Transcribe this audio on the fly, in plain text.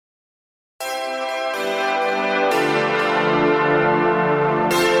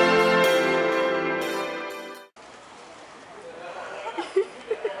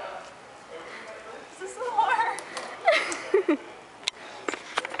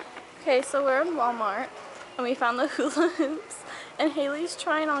Okay, so we're in Walmart and we found the hula hoops and Haley's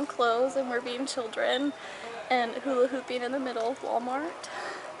trying on clothes and we're being children and hula hooping in the middle of Walmart,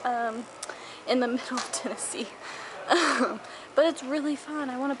 in the middle of Tennessee. But it's really fun.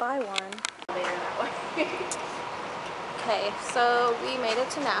 I want to buy one. Okay, so we made it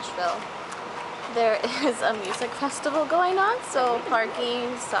to Nashville. There is a music festival going on, so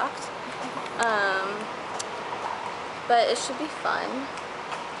parking sucked. But it should be fun,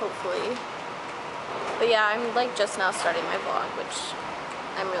 hopefully. But yeah, I'm like just now starting my vlog, which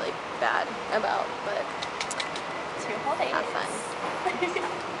I'm really bad about, but have fun.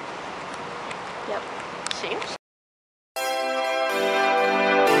 Yep. Change.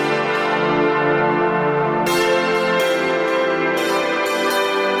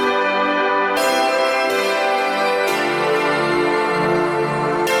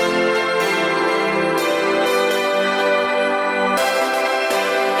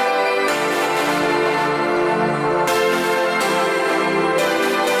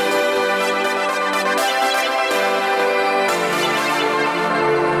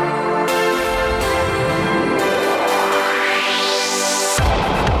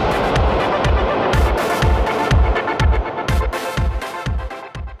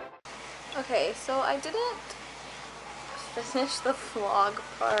 Okay, so I didn't finish the vlog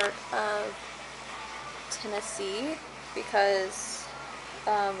part of Tennessee because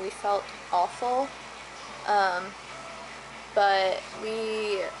we felt awful, but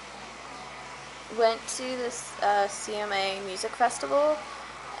we went to this CMA music festival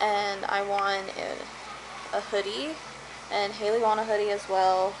and I won a hoodie, and Haley won a hoodie as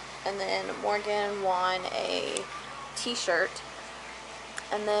well, and then Morgan won a t-shirt.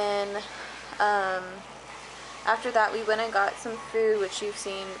 And then after that we went and got some food, which you've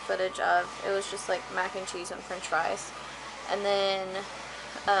seen footage of. It was just like mac and cheese and french fries. And then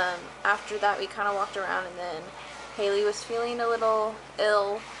after that we kind of walked around, and then Haley was feeling a little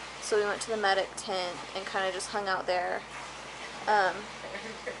ill, so we went to the medic tent and kind of just hung out there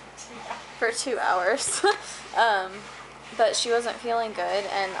for 2 hours. But she wasn't feeling good,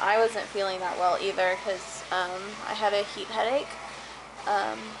 and I wasn't feeling that well either because I had a heat headache.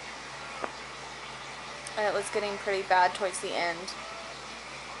 And it was getting pretty bad towards the end.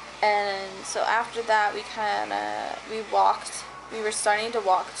 And so after that we were starting to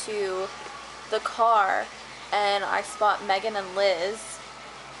walk to the car, and I spot Megan and Liz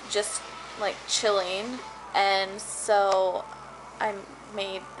just like chilling, and so I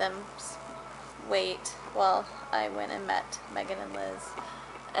made them wait while I went and met Megan and Liz.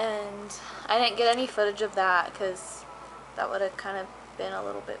 And I didn't get any footage of that because that would have kind of been a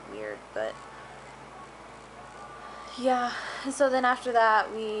little bit weird, but yeah. So then after that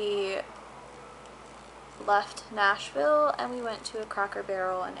we left Nashville and we went to a Cracker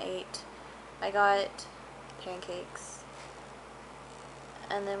Barrel and ate. I got pancakes,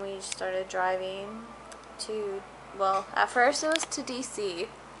 and then we started driving to, well, at first it was to DC,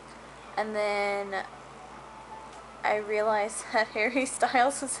 and then I realized that Harry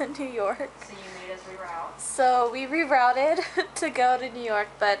Styles was in New York. So you made us reroute. So we rerouted to go to New York,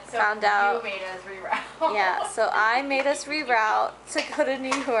 but found out. You made us reroute. Yeah, so I made us reroute to go to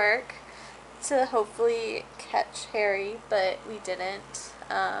New York to hopefully catch Harry, but we didn't.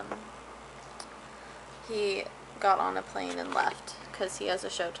 He got on a plane and left because he has a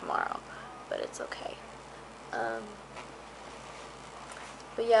show tomorrow, but it's okay.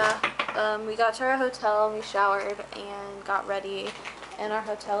 But yeah, we got to our hotel and we showered and got ready, and our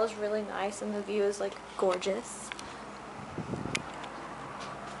hotel is really nice and the view is like gorgeous.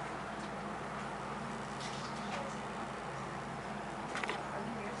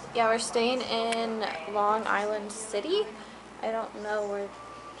 Yeah, we're staying in Long Island City. I don't know where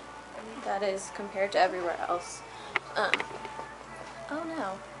that is compared to everywhere else. Oh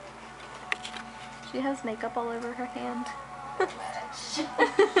no. She has makeup all over her hand.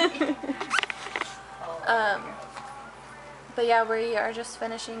 But yeah, we are just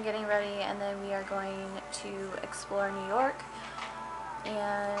finishing getting ready, and then we are going to explore New York.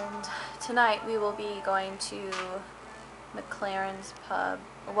 And tonight we will be going to McLaren's pub.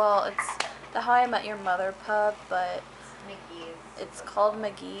 Well, it's the How I Met Your Mother pub, but it's called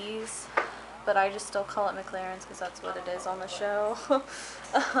McGee's, but I just still call it McLaren's because that's what it is on the show.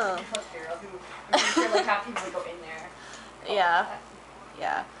 Yeah,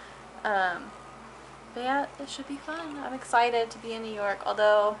 yeah. But yeah, it should be fun. I'm excited to be in New York,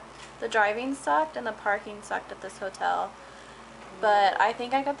 although the driving sucked and the parking sucked at this hotel. But I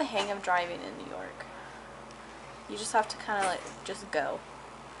think I got the hang of driving in New York. You just have to kind of like just go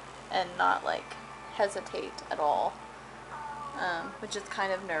and not like hesitate at all. which is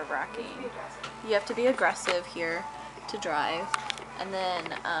kind of nerve-wracking. You have to be aggressive here to drive, and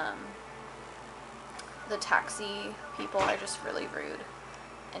then the taxi people are just really rude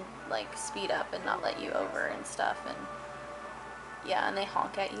and like speed up and not let you over and stuff, and yeah, and they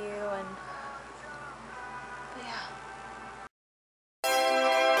honk at you, and but yeah.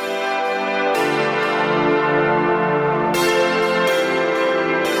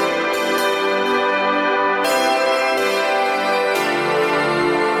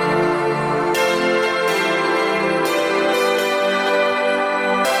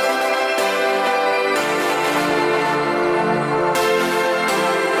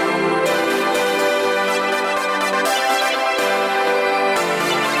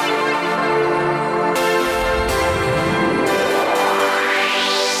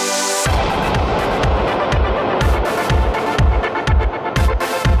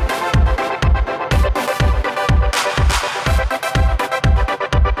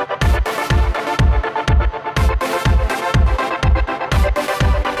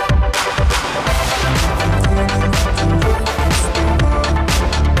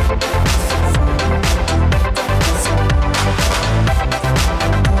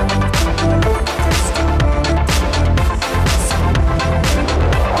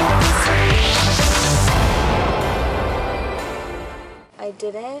 I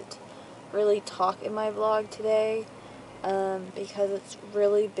didn't really talk in my vlog today because it's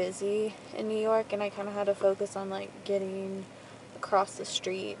really busy in New York, and I kind of had to focus on like getting across the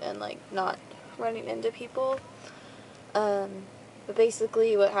street and like not running into people. But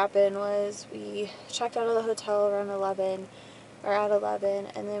basically what happened was we checked out of the hotel around 11 or at 11,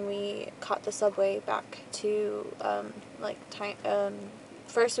 and then we caught the subway back to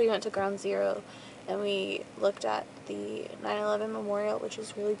first we went to Ground Zero and we looked at the 9/11 memorial, which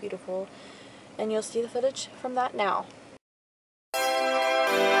is really beautiful, and you'll see the footage from that now.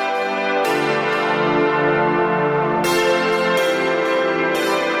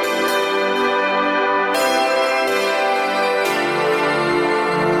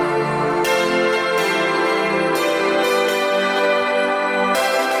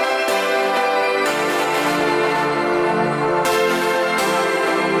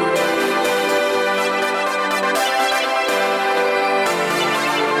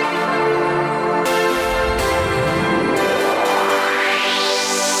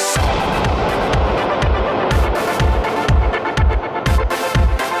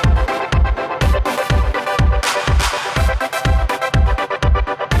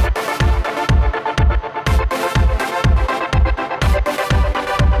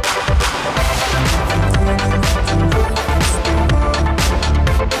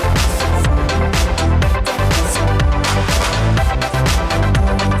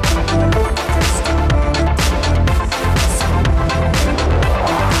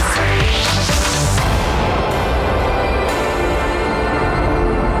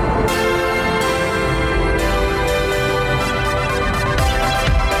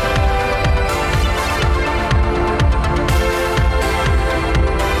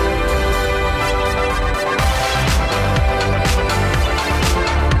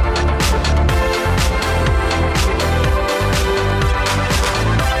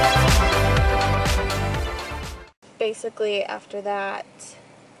 Basically, after that,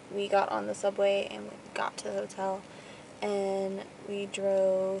 we got on the subway and we got to the hotel, and we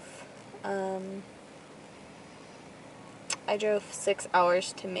drove, I drove 6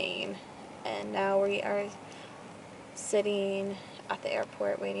 hours to Maine, and now we are sitting at the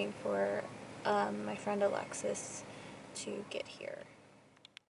airport waiting for my friend Alexis to get here.